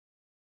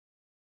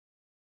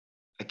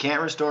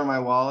can't restore my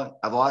wallet.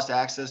 I've lost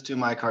access to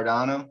my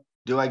Cardano.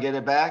 Do I get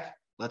it back?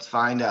 Let's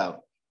find out.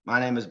 My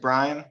name is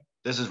Brian.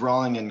 This is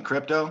Rolling in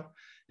Crypto.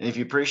 And if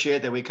you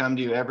appreciate that we come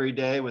to you every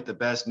day with the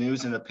best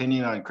news and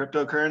opinion on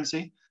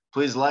cryptocurrency,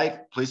 please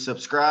like, please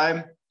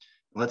subscribe.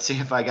 Let's see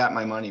if I got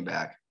my money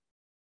back.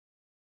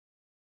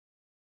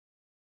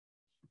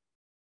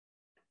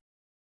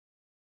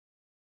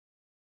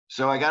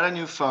 So I got a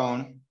new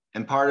phone,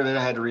 and part of it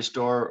I had to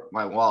restore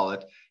my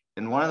wallet.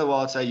 And one of the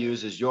wallets I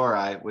use is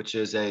Yoroi, which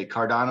is a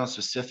Cardano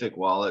specific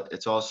wallet.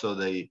 It's also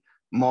the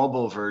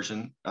mobile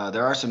version.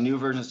 There are some new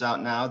versions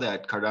out now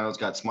that Cardano's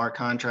got smart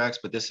contracts,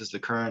 but this is the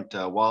current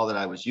wallet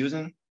that I was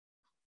using.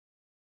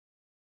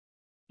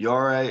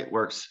 Yoroi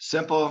works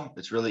simple.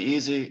 It's really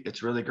easy.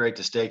 It's really great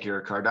to stake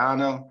your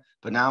Cardano,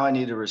 but now I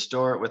need to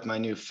restore it with my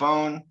new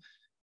phone.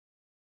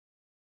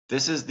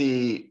 This is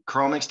the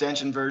Chrome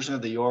extension version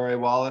of the Yoroi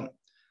wallet.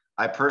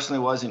 I personally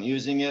wasn't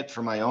using it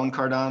for my own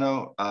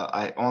Cardano.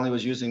 I only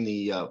was using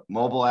the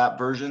mobile app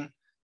version.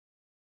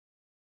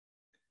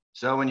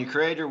 So when you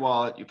create your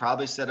wallet, you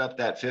probably set up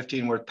that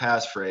 15-word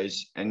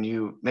passphrase, and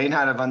you may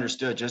not have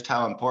understood just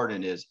how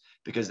important it is,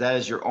 because that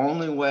is your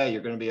only way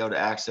you're going to be able to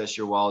access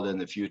your wallet in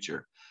the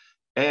future.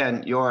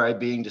 And Yoroi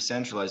being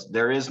decentralized,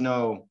 there is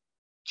no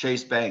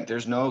Chase Bank.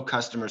 There's no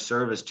customer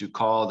service to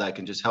call that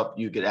can just help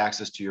you get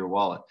access to your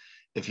wallet.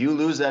 If you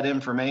lose that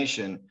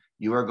information,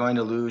 you are going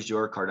to lose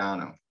your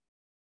Cardano.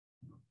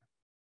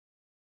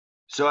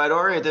 So I'd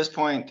already at this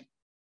point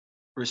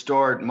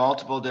restored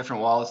multiple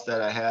different wallets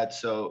that I had.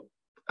 So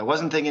I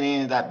wasn't thinking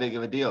any of that big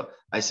of a deal.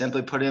 I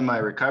simply put in my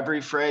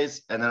recovery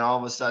phrase, and then all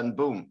of a sudden,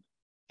 boom,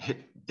 it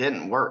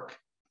didn't work.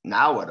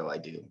 Now what do I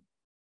do?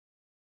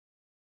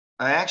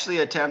 I actually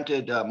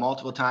attempted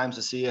multiple times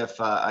to see if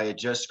I had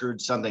just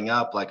screwed something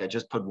up, like I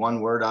just put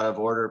one word out of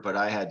order, but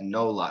I had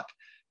no luck.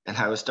 And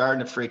I was starting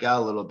to freak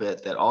out a little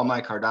bit that all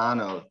my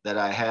Cardano that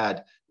I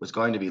had was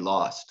going to be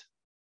lost.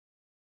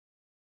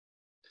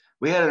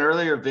 We had an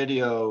earlier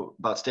video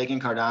about staking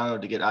Cardano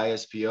to get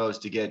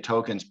ISPOs to get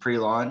tokens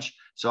pre-launch.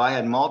 So I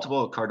had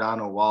multiple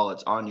Cardano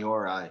wallets on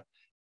Yoroi.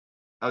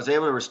 I was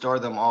able to restore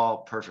them all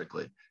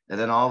perfectly. And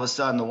then all of a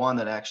sudden, the one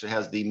that actually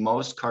has the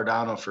most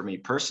Cardano for me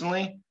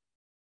personally,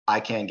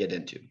 I can't get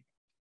into.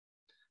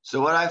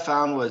 So what I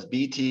found was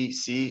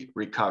BTC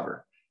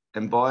Recover.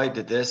 And boy,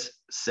 did this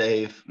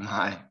save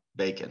my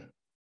bacon.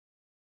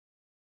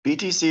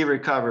 BTC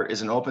Recover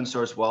is an open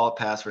source wallet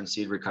password and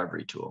seed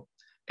recovery tool,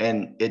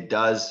 and it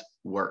does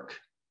work.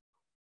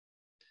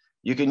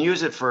 You can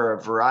use it for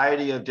a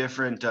variety of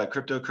different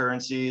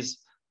cryptocurrencies: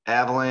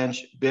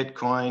 Avalanche,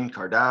 Bitcoin,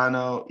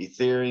 Cardano,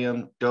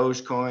 Ethereum,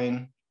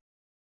 Dogecoin.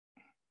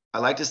 I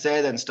like to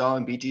say that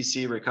installing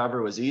BTC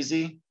Recover was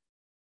easy,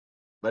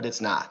 but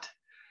it's not.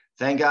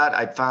 Thank God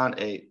I found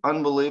an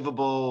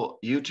unbelievable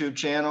YouTube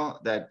channel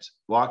that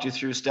walked you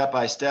through step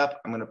by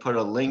step. I'm going to put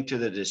a link to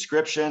the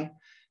description.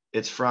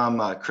 It's from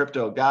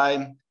Crypto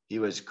Guide. He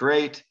was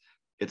great.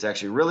 It's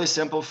actually really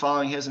simple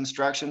following his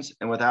instructions,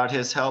 and without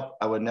his help,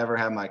 I would never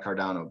have my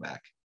Cardano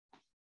back.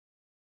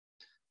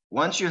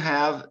 Once you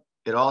have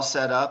it all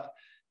set up,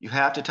 you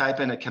have to type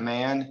in a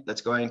command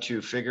that's going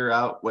to figure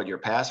out what your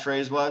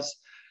passphrase was.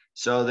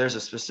 So there's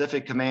a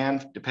specific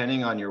command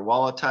depending on your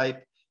wallet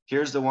type.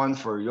 Here's the one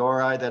for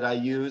Yoroi that I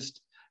used,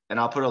 and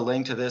I'll put a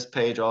link to this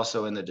page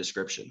also in the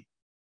description.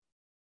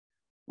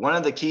 One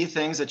of the key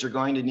things that you're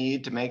going to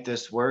need to make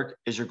this work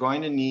is you're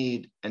going to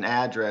need an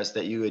address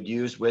that you had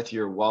used with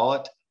your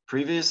wallet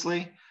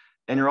previously.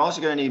 And you're also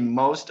going to need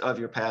most of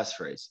your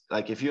passphrase.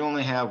 Like if you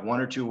only have one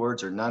or two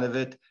words or none of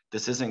it,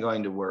 this isn't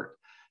going to work.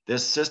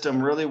 This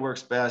system really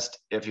works best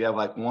if you have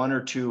like one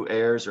or two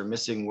errors or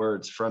missing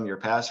words from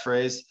your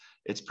passphrase.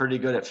 It's pretty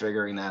good at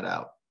figuring that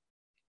out.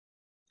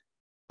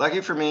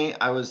 Lucky for me,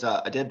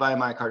 I did buy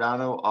my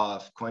Cardano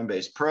off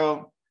Coinbase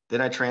Pro. Then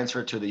I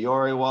transferred to the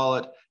Yoroi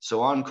wallet. So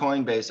on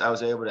Coinbase, I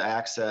was able to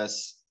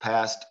access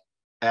past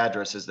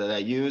addresses that I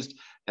used,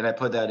 and I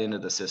put that into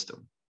the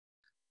system.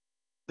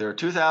 There are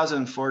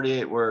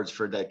 2,048 words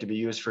for that to be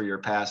used for your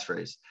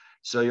passphrase.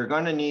 So you're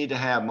going to need to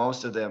have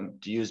most of them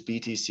to use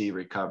BTC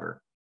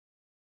Recover.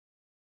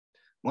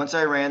 Once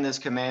I ran this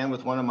command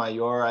with one of my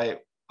Yoroi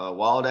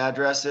wallet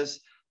addresses,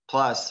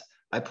 plus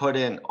I put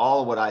in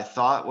all what I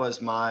thought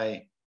was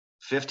my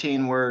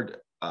 15-word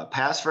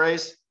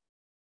passphrase,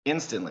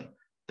 instantly.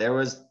 There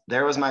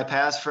was my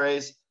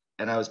passphrase,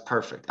 and I was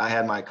perfect. I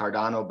had my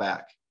Cardano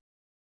back.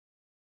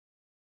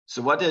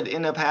 So what did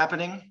end up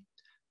happening?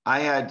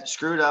 I had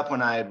screwed up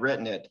when I had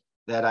written it,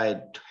 that I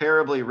had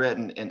terribly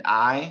written an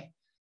I,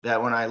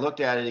 that when I looked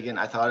at it again,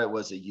 I thought it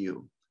was a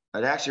U.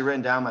 I'd actually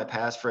written down my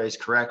passphrase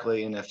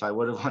correctly, and if I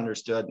would have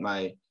understood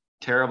my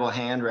terrible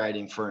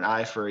handwriting for an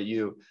I for a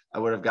U, I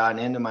would have gotten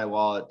into my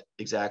wallet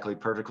exactly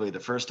perfectly the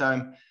first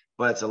time,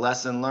 but it's a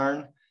lesson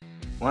learned.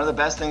 One of the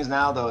best things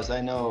now, though, is I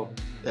know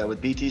that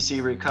with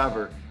BTC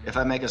Recover, if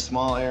I make a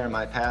small error in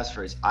my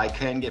passphrase, I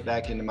can get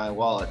back into my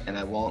wallet and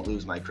I won't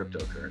lose my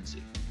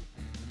cryptocurrency.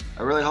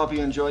 I really hope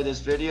you enjoyed this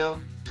video.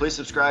 Please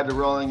subscribe to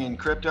Rolling in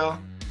Crypto.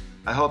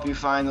 I hope you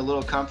find a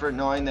little comfort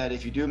knowing that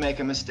if you do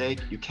make a mistake,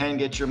 you can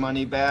get your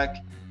money back.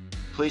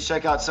 Please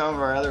check out some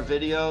of our other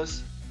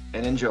videos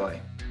and enjoy.